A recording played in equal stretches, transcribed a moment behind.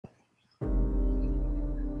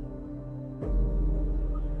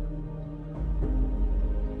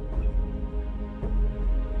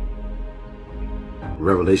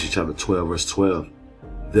Revelation chapter 12, verse 12.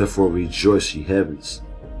 Therefore rejoice, ye heavens,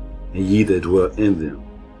 and ye that dwell in them.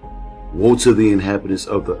 Woe to the inhabitants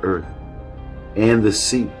of the earth and the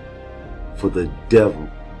sea, for the devil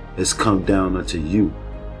has come down unto you,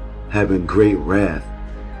 having great wrath,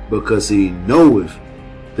 because he knoweth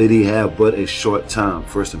that he have but a short time.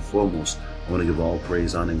 First and foremost, I want to give all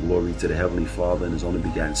praise, honor, and glory to the Heavenly Father and His only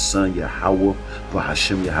begotten Son, Yahweh,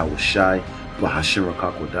 Bahashem Yahweh Shai, Bahashem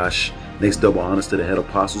Rakakwadash. Next, double honors to the head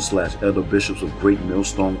apostles / elder bishops of Great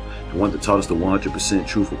Millstone, the one that taught us the 100%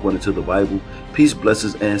 truth according to the Bible. Peace,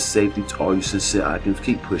 blessings, and safety to all you sincere icons.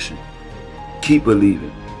 Keep pushing, keep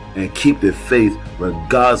believing, and keep the faith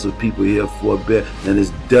regardless of people here for a bit. And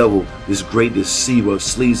this devil, this great deceiver,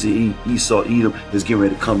 sleazy Esau Edom, is getting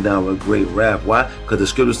ready to come down with great wrath. Why? Because the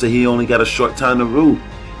scriptures say he only got a short time to rule.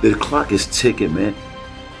 The clock is ticking, man.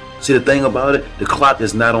 See, the thing about it, the clock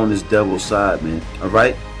is not on this devil's side, man. All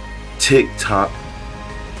right? Tick tock,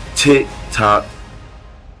 tick tock,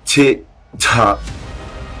 tick tock.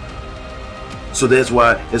 So that's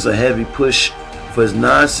why it's a heavy push for his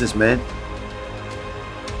nonsense, man.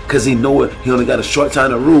 Because he know it, he only got a short time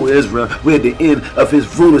to rule Israel. We're at the end of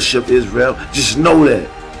his rulership, Israel. Just know that.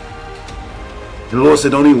 And the Lord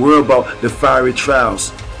said, don't even worry about the fiery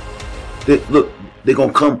trials. Look, they're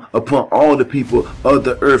going to come upon all the people of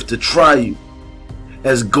the earth to try you,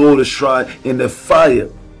 as gold is tried in the fire.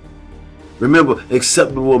 Remember,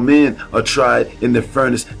 acceptable men are tried in the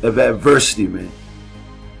furnace of adversity, man.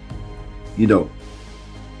 You know,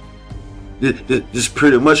 this is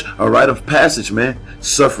pretty much a rite of passage, man.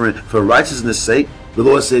 Suffering for righteousness' sake. The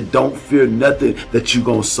Lord said, don't fear nothing that you're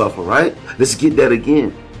going to suffer, right? Let's get that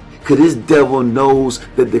again. Because this devil knows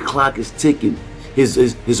that the clock is ticking.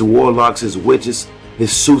 His warlocks, his witches,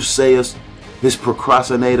 his soothsayers, his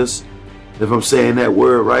procrastinators. If I'm saying that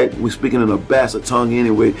word right, we're speaking in a bastard tongue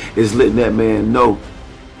anyway, is letting that man know,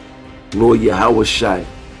 Lord Yahweh Shai,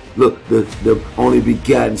 look, the only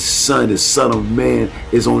begotten Son, the Son of Man,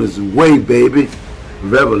 is on his way, baby.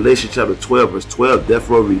 Revelation chapter 12, verse 12,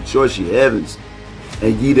 therefore rejoice, ye heavens,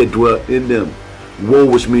 and ye that dwell in them. Woe,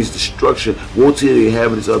 which means destruction. Woe to the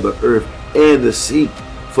inhabitants of the earth and the sea,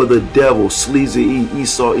 for the devil, sleazy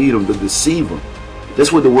Esau Edom, the deceiver.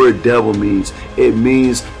 That's what the word devil means. It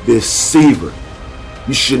means deceiver.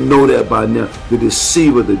 You should know that by now. The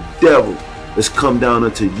deceiver, the devil, has come down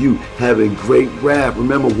unto you, having great wrath.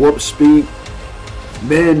 Remember, warp speed,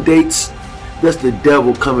 mandates. That's the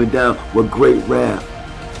devil coming down with great wrath.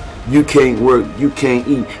 You can't work, you can't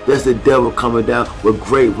eat. That's the devil coming down with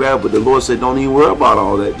great wrath. But the Lord said, don't even worry about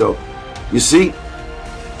all that, though. You see,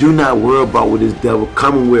 do not worry about what this devil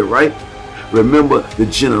coming with, right? Remember the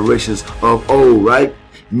generations of old, right?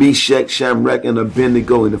 Meshach, Shamrach, and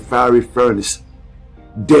Abednego in the fiery furnace.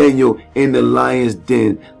 Daniel in the lion's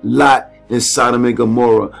den. Lot in Sodom and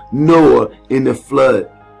Gomorrah. Noah in the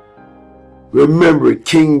flood. Remember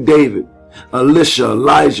King David, Elisha,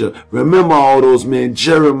 Elijah. Remember all those men.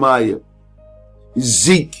 Jeremiah,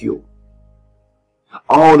 Ezekiel.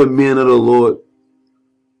 All the men of the Lord.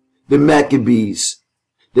 The Maccabees.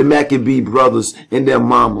 The Maccabee brothers and their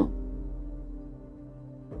mama.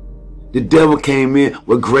 The devil came in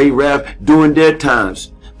with great wrath during their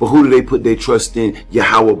times. But who do they put their trust in?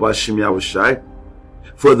 Yahweh Bashem Yahweh Shai.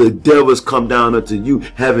 For the devil has come down unto you,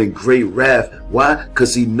 having great wrath. Why?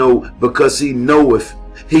 Because he knoweth.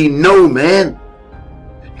 He know, man.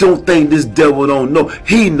 Don't think this devil don't know.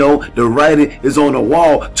 He know the writing is on the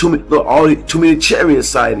wall. Too many chariot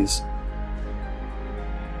sightings.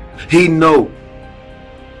 He know.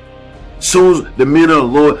 Soon as the men of the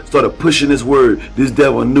Lord started pushing this word, this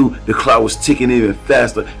devil knew the clock was ticking even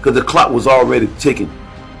faster, because the clock was already ticking.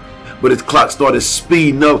 But his clock started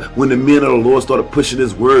speeding up when the men of the Lord started pushing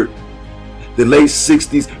this word. The late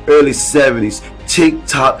 60s, early 70s, tick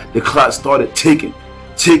tock, the clock started ticking.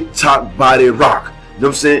 Tick tock, body rock. You know what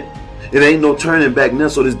I'm saying? It ain't no turning back now,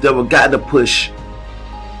 so this devil got to push.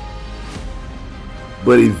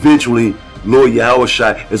 But eventually, Lord Yahweh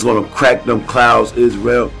Shai is going to crack them clouds,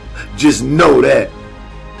 Israel. Just know that.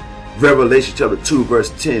 Revelation chapter 2,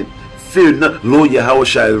 verse 10. Fear not. Lord Yahweh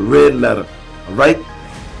Shai is red letter. Alright?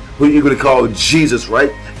 Who you going to call Jesus,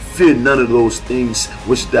 right? Fear none of those things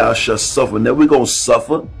which thou shalt suffer. Now we're going to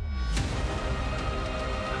suffer.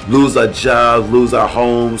 Lose our jobs, lose our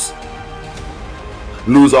homes,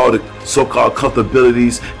 lose all the so-called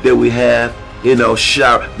comfortabilities that we have. You know,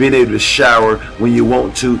 being able to shower when you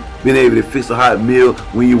want to, being able to fix a hot meal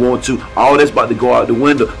when you want to. All that's about to go out the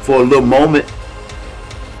window for a little moment.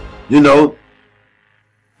 You know,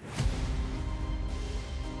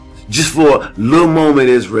 just for a little moment,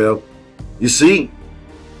 Israel. You see,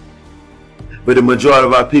 But the majority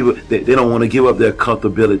of our people, they don't want to give up their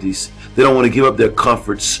comfortabilities. They don't want to give up their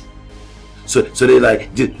comforts. So they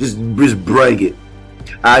like, just bring it.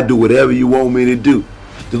 I do whatever you want me to do.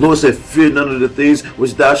 The Lord said, fear none of the things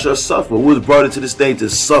which thou shalt suffer. Who was brought into this thing to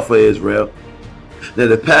suffer, Israel? Now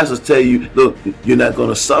the pastors tell you, look, you're not going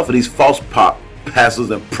to suffer. These false pastors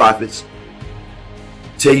and prophets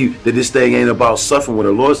tell you that this thing ain't about suffering. When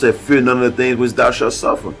the Lord said, fear none of the things which thou shalt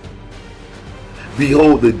suffer.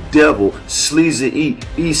 Behold, the devil sleaze and eat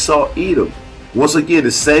Esau, Edom. Once again,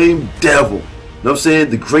 the same devil. You know what I'm saying?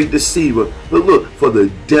 The great deceiver. But look, for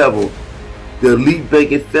the devil, the elite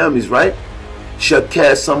banking families, right, shall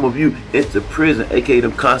cast some of you into prison, aka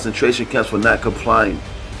them concentration camps, for not complying,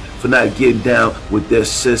 for not getting down with their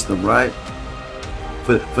system, right?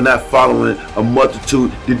 For not following a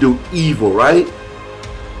multitude to do evil, right?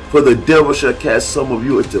 For the devil shall cast some of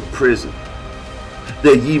you into prison,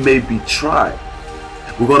 that ye may be tried.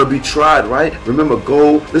 We're going to be tried, right? Remember,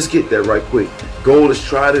 gold. Let's get that right quick. Gold is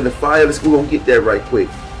tried in the fire. We're going to get that right quick.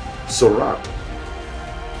 Sirach.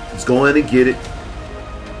 Let's go in and get it.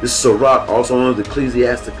 This is Sirach, also known as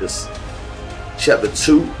Ecclesiasticus. Chapter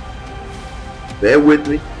 2. Bear with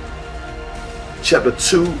me. Chapter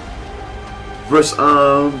 2. Verse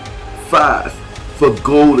 5. For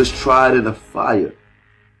gold is tried in the fire.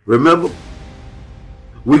 Remember?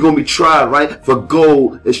 We're going to be tried, right? For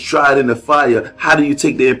gold is tried in the fire. How do you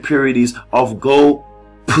take the impurities off gold?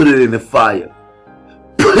 Put it in the fire.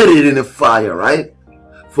 Put it in the fire, right?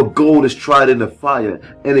 For gold is tried in the fire.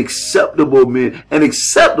 And acceptable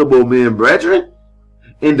men, brethren,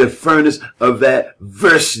 in the furnace of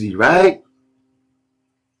adversity, right?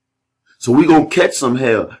 So we're going to catch some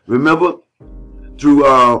hell. Remember? Through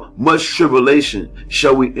much tribulation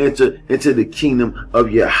shall we enter into the kingdom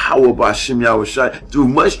of Yahweh B'Shem Yahushai. Through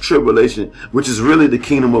much tribulation, which is really the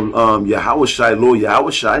kingdom of Yahushai, Lord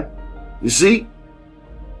Yahushai. You see,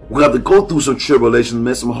 we have to go through some tribulation,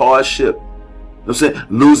 man, some hardship. You know what I'm saying?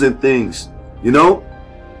 Losing things, you know.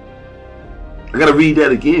 I gotta read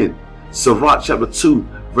that again. Sirach chapter 2,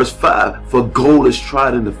 verse 5. For gold is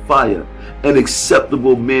tried in the fire, and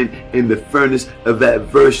acceptable men in the furnace of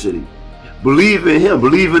adversity. Believe in him.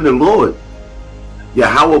 Believe in the Lord.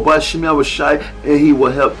 Yahweh B'Shem Yahushai, and he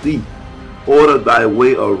will help thee. Order thy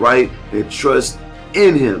way aright and trust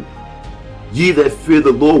in him. Ye that fear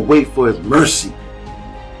the Lord, wait for his mercy,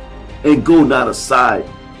 and go not aside,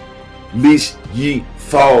 lest ye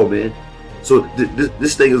fall, man. So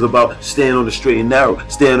this thing is about staying on the straight and narrow,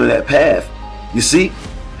 staying on that path. You see?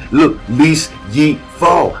 Look, lest ye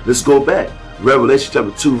fall. Let's go back. Revelation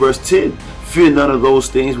chapter 2, verse 10. Fear none of those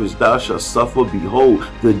things which thou shalt suffer. Behold,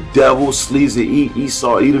 the devil sleaze and eat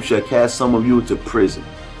Esau, Edom shall cast some of you into prison.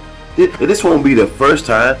 And this won't be the first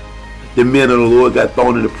time the men of the Lord got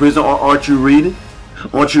thrown into prison. Aren't you reading?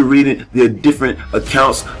 Aren't you reading the different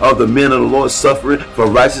accounts of the men of the Lord suffering for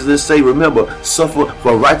righteousness' sake? Remember, suffer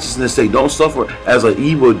for righteousness' sake. Don't suffer as an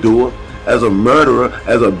evildoer, as a murderer,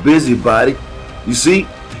 as a busybody. You see,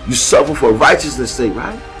 you suffer for righteousness' sake,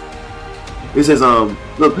 right? It says,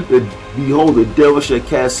 look, behold, the devil shall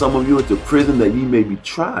cast some of you into prison, that ye may be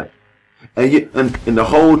tried. And the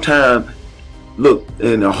whole time, look,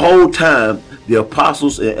 and the whole time, the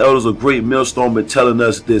apostles and elders of Great Millstone been telling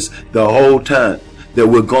us this the whole time, that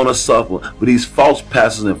we're going to suffer. But these false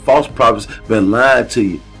pastors and false prophets been lying to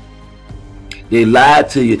you. They lied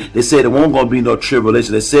to you. They said there wasn't going to be no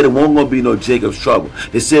tribulation. They said there wasn't going to be no Jacob's trouble.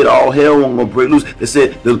 They said all hell wasn't going to break loose. They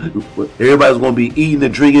said everybody's going to be eating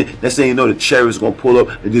and drinking. They saying, you know, the chariots going to pull up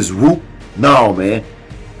and just whoop. No, man.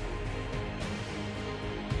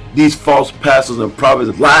 These false pastors and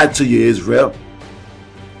prophets lied to you, Israel.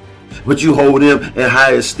 But you hold them in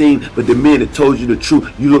high esteem. But the men that told you the truth,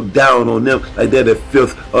 you look down on them like they're the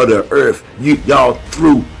filth of the earth. Y'all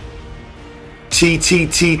through. T T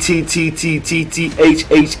T T T T T T H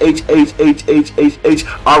H H H H H H H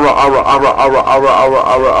ara ara ara ara ara ara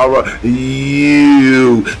ara ara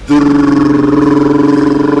you through.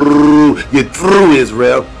 You're through,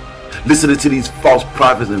 Israel. Listening to these false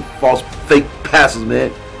prophets and false fake pastors,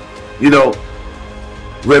 man. You know,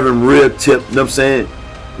 Reverend Rib Tip, you know what I'm saying? You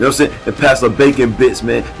know what I'm saying? And Pastor Bacon Bits,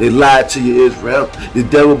 man. They lied to you, Israel. The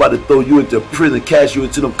devil about to throw you into prison, cast you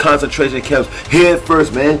into them concentration camps head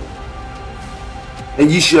first, man. And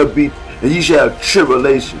ye shall have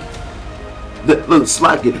tribulation. Look,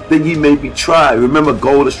 slack it. Then ye may be tried. Remember,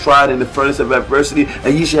 gold is tried in the furnace of adversity,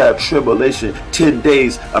 and ye shall have tribulation 10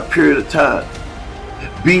 days, a period of time.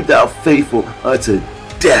 Be thou faithful unto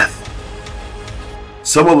death.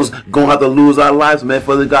 Some of us gonna have to lose our lives, man,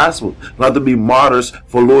 for the gospel. We'll have to be martyrs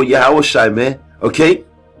for Lord Yahushai, man. Okay?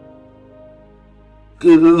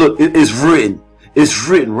 Look, it's written. It's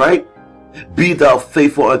written, right? Be thou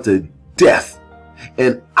faithful unto death,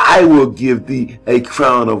 and I will give thee a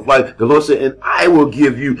crown of life. The Lord said, and I will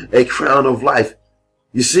give you a crown of life.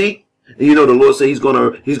 You see? And you know, the Lord said he's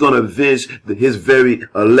gonna avenge his very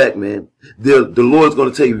elect, man. The Lord's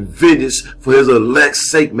gonna take vengeance for his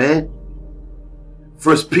elect's sake, man.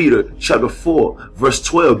 1 Peter chapter 4, verse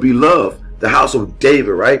 12, beloved, the house of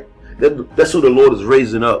David, right? That's who the Lord is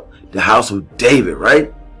raising up, the house of David,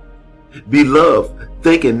 right? Beloved,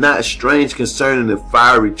 thinking not strange concerning the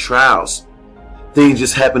fiery trials. Things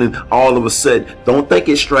just happening all of a sudden. Don't think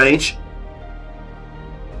it's strange.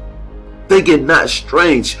 Think it not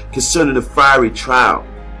strange concerning the fiery trial,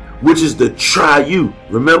 which is to try you.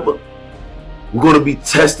 Remember, we're going to be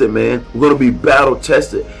tested, man. We're going to be battle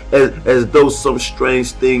tested as though some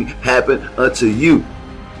strange thing happened unto you.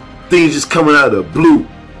 Things just coming out of the blue.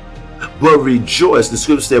 But rejoice, the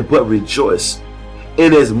scripture said, but rejoice,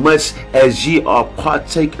 inasmuch as ye are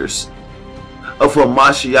partakers of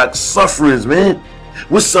Hamashiach's sufferings, man.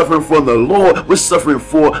 We're suffering for the Lord. We're suffering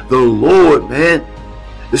for the Lord, man.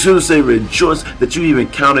 The scripture say rejoice that you even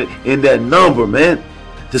counted in that number, man.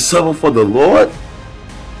 To suffer for the Lord,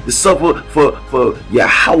 to suffer for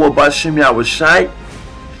Yahweh Bashem Yahushai.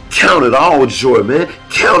 Count it all joy, man.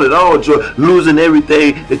 Count it all joy. Losing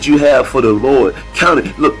everything that you have for the Lord. Count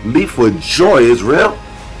it. Look, leap for joy, Israel.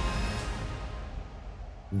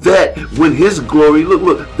 That when his glory,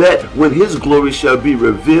 that when his glory shall be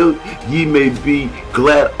revealed, ye may be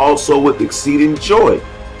glad also with exceeding joy.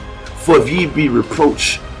 For if ye be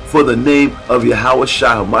reproached for the name of Yahweh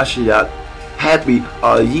Shah Mashiach, happy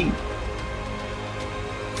are ye.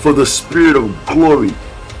 For the spirit of glory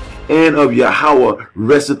and of Yahweh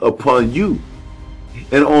resteth upon you,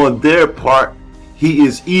 and on their part he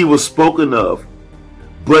is evil spoken of,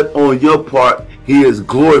 but on your part he is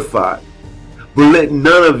glorified. But let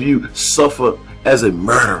none of you suffer as a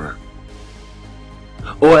murderer,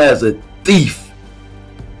 or as a thief,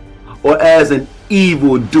 or as an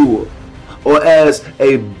evildoer, or as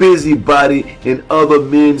a busybody in other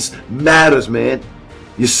men's matters, man.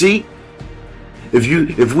 You see?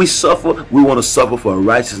 If we suffer, we want to suffer for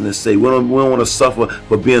righteousness' sake. We don't want to suffer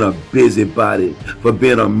for being a busybody, for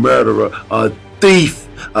being a murderer, a thief,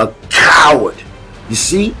 a coward. You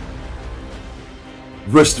see?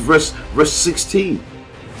 Verse 16.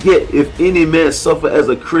 Yet if any man suffer as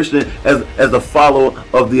a Christian, as a follower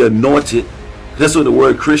of the anointed, that's what the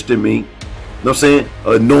word Christian means. You know what I'm saying?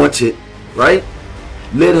 Anointed, right?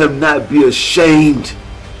 Let him not be ashamed,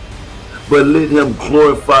 but let him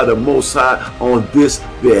glorify the Most High on this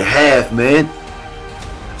behalf, man.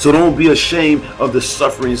 So don't be ashamed of the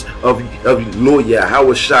sufferings of Lord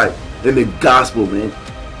Yahweh Shai in the gospel, man.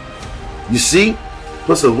 You see?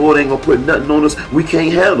 Plus the Lord ain't gonna put nothing on us we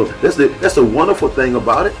can't handle. That's the wonderful thing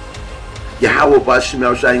about it. Yahweh Bashem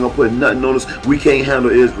Yahushai ain't gonna put nothing on us we can't handle,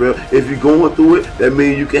 Israel. If you're going through it, that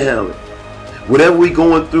means you can handle it. Whatever we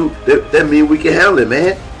going through, that means we can handle it,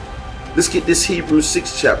 man. Let's get this Hebrews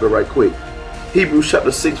 6 chapter right quick. Hebrews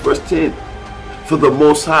chapter 6 verse 10. For the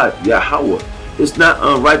Most High, Yahweh, is not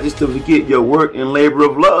unrighteous to forget your work and labor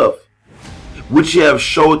of love, which ye have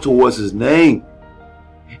showed towards his name,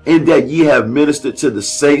 and that ye have ministered to the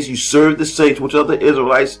saints. You serve the saints, which are the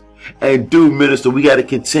Israelites, and do minister. We got to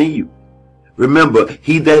continue. Remember,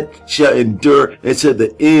 he that shall endure until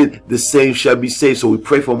the end, the same shall be saved. So we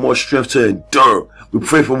pray for more strength to endure. We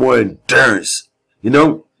pray for more endurance. You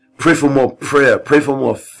know, pray for more prayer. Pray for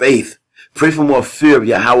more faith. Pray for more fear of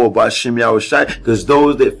Yahweh Bashem Yahushai, because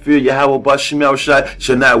those that fear Yahweh Bashem Yahushai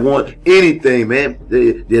shall not want anything, man.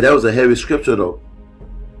 Yeah, that was a heavy scripture though.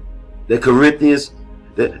 The Corinthians,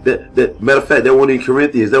 that matter of fact, that wasn't in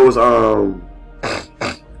Corinthians. That was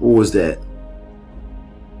what was that?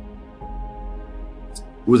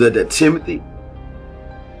 Was that Timothy?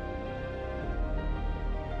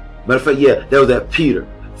 Matter of fact, yeah, that was that Peter.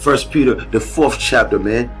 1 Peter, the 4th chapter,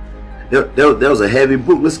 man. That was a heavy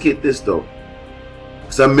book. Let's get this though,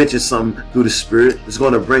 because I mentioned something through the Spirit. It's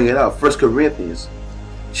going to bring it out. 1 Corinthians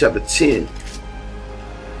chapter 10.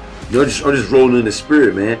 I'm just rolling in the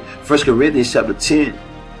Spirit, man. 1 Corinthians chapter 10.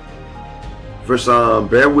 Verse,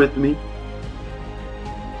 bear with me.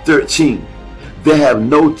 13. They have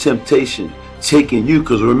no temptation taking you,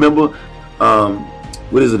 because remember,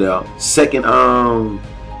 what is it now?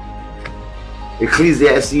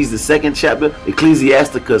 Ecclesiastes, the 2nd chapter,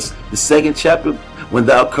 Ecclesiasticus, the 2nd chapter. When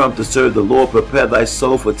thou come to serve the Lord, prepare thy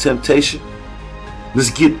soul for temptation. Let's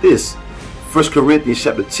get this. 1 Corinthians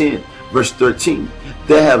chapter 10, verse 13.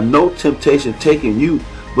 They have no temptation taking you,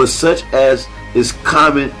 but such as is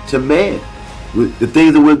common to man. The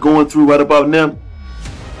things that we're going through right about now,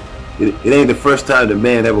 it ain't the first time the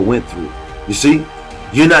man ever went through. You see,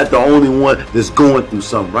 You're not the only one that's going through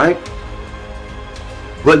something, right?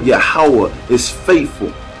 But Yahweh is faithful,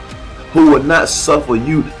 who will not suffer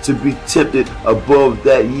you to be tempted above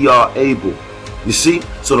that ye are able. You see?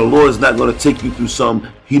 So the Lord is not going to take you through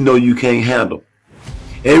something He know you can't handle.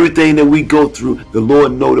 Everything that we go through, the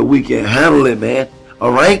Lord know that we can handle it, man.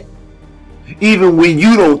 All right? Even when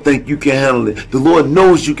you don't think you can handle it, the Lord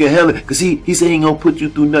knows you can handle it, because He said He ain't going to put you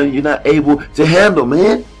through nothing you're not able to handle,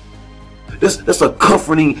 man. That's a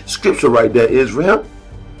comforting scripture right there, Israel.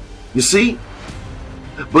 You see?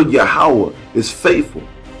 But Yahweh is faithful,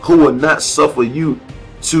 who will not suffer you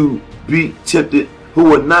to be tempted, who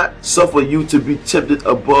will not suffer you to be tempted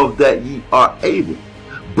above that ye are able.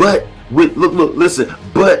 But with listen,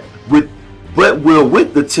 but will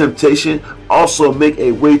with the temptation also make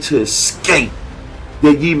a way to escape,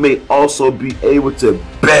 that ye may also be able to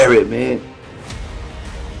bear it, man.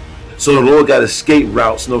 So the Lord got escape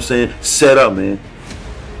routes, you know what I'm saying, set up, man.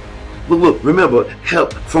 But look, remember,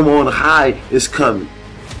 help from on high is coming.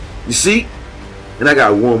 You see? And I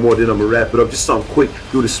got one more, then I'm going to wrap it up. Just something quick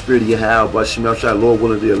through the spirit of Yahweh. By Shema Shai, Lord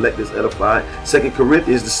willing, the elect is edified. 2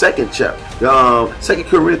 Corinthians, the 2nd chapter. 2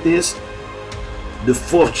 Corinthians, the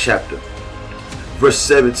 4th chapter. Verse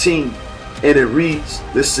 17. And it reads,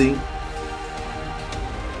 let's see.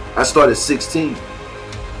 I started 16.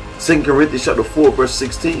 2 Corinthians chapter 4, verse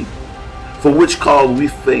 16. For which cause we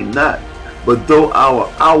faint not, but though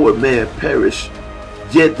our outward man perish,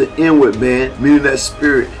 yet the inward man, meaning that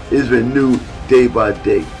spirit, is renewed day by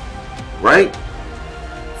day. Right?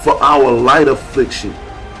 For our light affliction.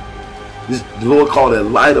 The Lord called it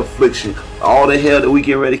light affliction. All the hell that we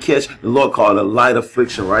get ready to catch, the Lord called it light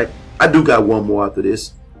affliction, right? I do got one more after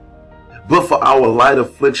this. But for our light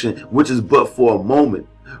affliction, which is but for a moment,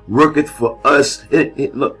 worketh for us.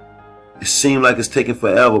 Look, it seems like it's taking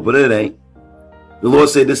forever, but it ain't. The Lord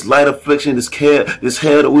said this light affliction, this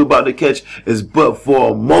hell that we're about to catch is but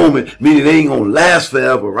for a moment, meaning it ain't going to last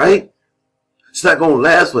forever, right? It's not going to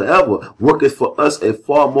last forever. Worketh for us a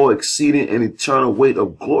far more exceeding and eternal weight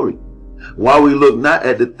of glory. While we look not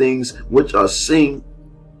at the things which are seen,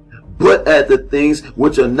 but at the things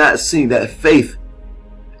which are not seen. That faith,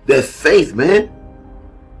 man.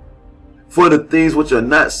 For the things which are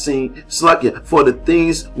not seen, it's like for the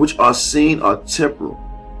things which are seen are temporal.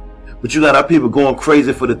 But you got our people going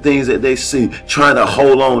crazy for the things that they see, trying to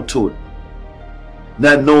hold on to it,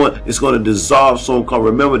 not knowing it's going to dissolve soon. Come,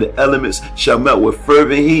 remember, the elements shall melt with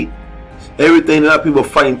fervent heat. Everything that our people are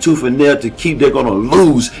fighting tooth and nail to keep, they're going to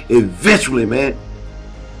lose eventually, man.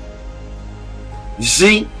 You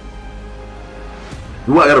see? I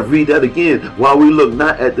got to read that again. While we look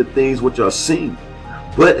not at the things which are seen,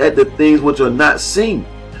 but at the things which are not seen.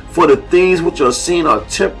 For the things which are seen are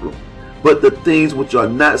temporal, but the things which are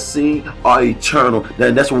not seen are eternal.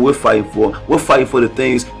 And that's what we're fighting for. We're fighting for the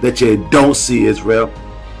things that you don't see, Israel.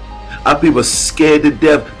 Our people are scared to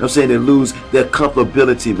death. I'm saying they lose their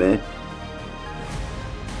comfortability, man.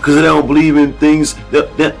 Because they don't believe in things. They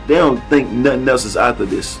don't think nothing else is after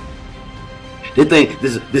this. They think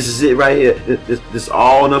this is it right here. This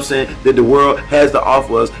all, you know what I'm saying, that the world has to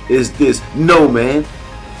offer us is this. No, man.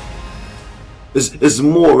 It's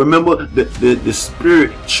more. Remember, the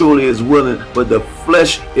spirit surely is willing, but the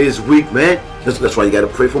flesh is weak, man. That's why you got to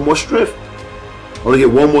pray for more strength. I want to get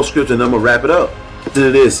one more scripture and I'm going to wrap it up.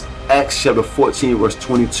 To this, Acts chapter 14, verse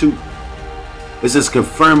 22. It says,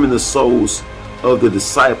 confirming the souls of the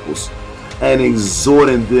disciples and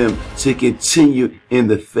exhorting them to continue in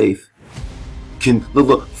the faith.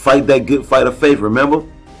 Look, fight that good fight of faith, remember?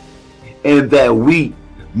 And that we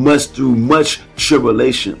must through much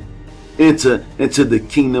tribulation enter into the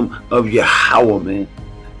kingdom of Yahweh, man.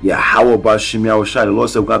 Yahweh by Shem Yahushai. The Lord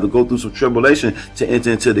said we got to go through some tribulation to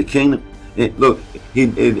enter into the kingdom. And look, he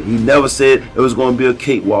never said it was going to be a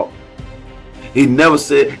cakewalk. He never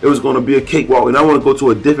said it was going to be a cakewalk. And I want to go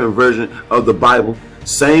to a different version of the Bible.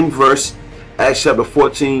 Same verse, Acts chapter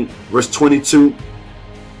 14, verse 22.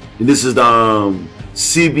 And this is the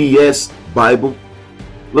CBS Bible.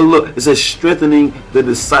 Look, it says strengthening the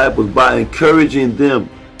disciples by encouraging them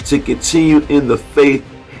to continue in the faith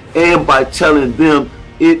and by telling them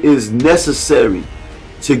it is necessary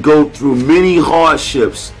to go through many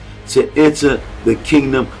hardships to enter the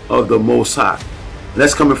kingdom of the Most High. And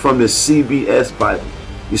that's coming from the CBS Bible.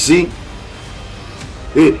 You see?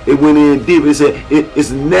 It went in deep. It said it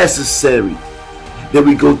is necessary that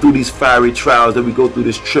we go through these fiery trials, that we go through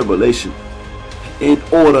this tribulation in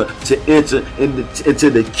order to enter into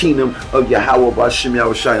the kingdom of Yahweh by Shem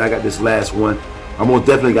Yahushai. And I got this last one. I'm most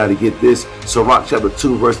definitely got to get this. Sirach chapter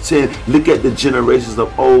 2 verse 10. Look at the generations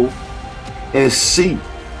of old and see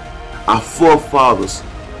our forefathers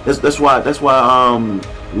That's why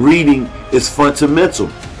reading is fundamental.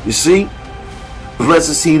 You see? Blessed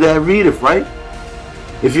is he that readeth, right?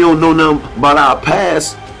 If you don't know nothing about our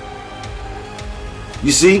past,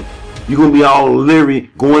 you see, you're going to be all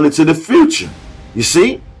leery going into the future. You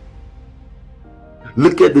see?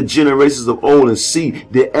 Look at the generations of old and see,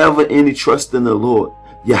 did ever any trust in the Lord,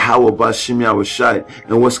 Yahweh Bashem Yahushai,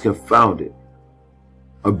 and was confounded?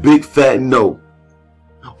 A big fat no.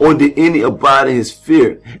 Or did any abide in his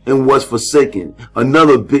fear and was forsaken?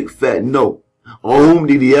 Another big fat no. On whom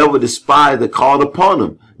did he ever despise that called upon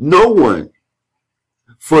him? No one.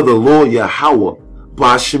 For the Lord Yahweh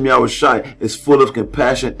Bashem Yahushai is full of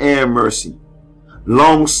compassion and mercy,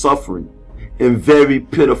 long suffering, and very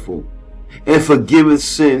pitiful, and forgiveth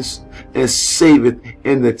sins, and saveth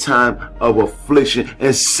in the time of affliction.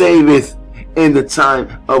 And saveth in the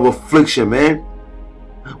time of affliction, man.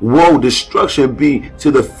 Woe, destruction be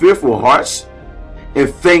to the fearful hearts and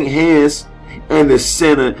faint hands, and the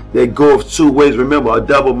sinner that goeth two ways. Remember, a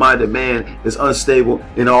double-minded man is unstable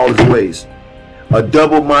in all his ways. A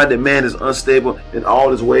double-minded man is unstable in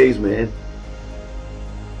all his ways, man.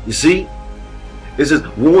 You see? It says,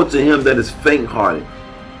 woe to him that is faint-hearted,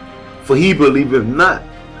 for he believeth not.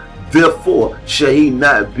 Therefore shall he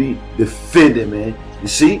not be defended, man. You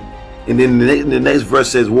see? And then the next verse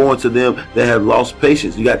says, woe to them that have lost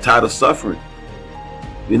patience. You got tired of suffering.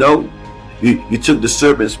 You know? You took the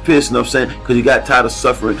serpent's piss, you know what I'm saying? Because you got tired of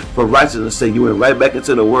suffering for righteousness' sake. You went right back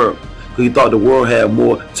into the world because you thought the world had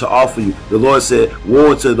more to offer you. The Lord said,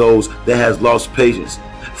 woe to those that has lost patience.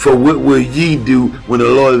 For what will ye do when the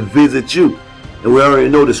Lord visit you? And we already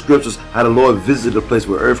know the scriptures, how the Lord visited a place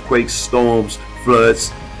with earthquakes, storms,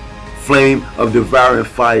 floods, flame of devouring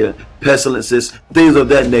fire, pestilences, things of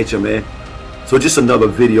that nature, man. So just another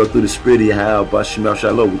video through the spirit of Yahweh Bashem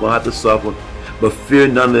Yahushai. We're going to have to suffer, but fear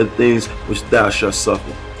none of the things which thou shalt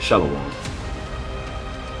suffer. Shalom.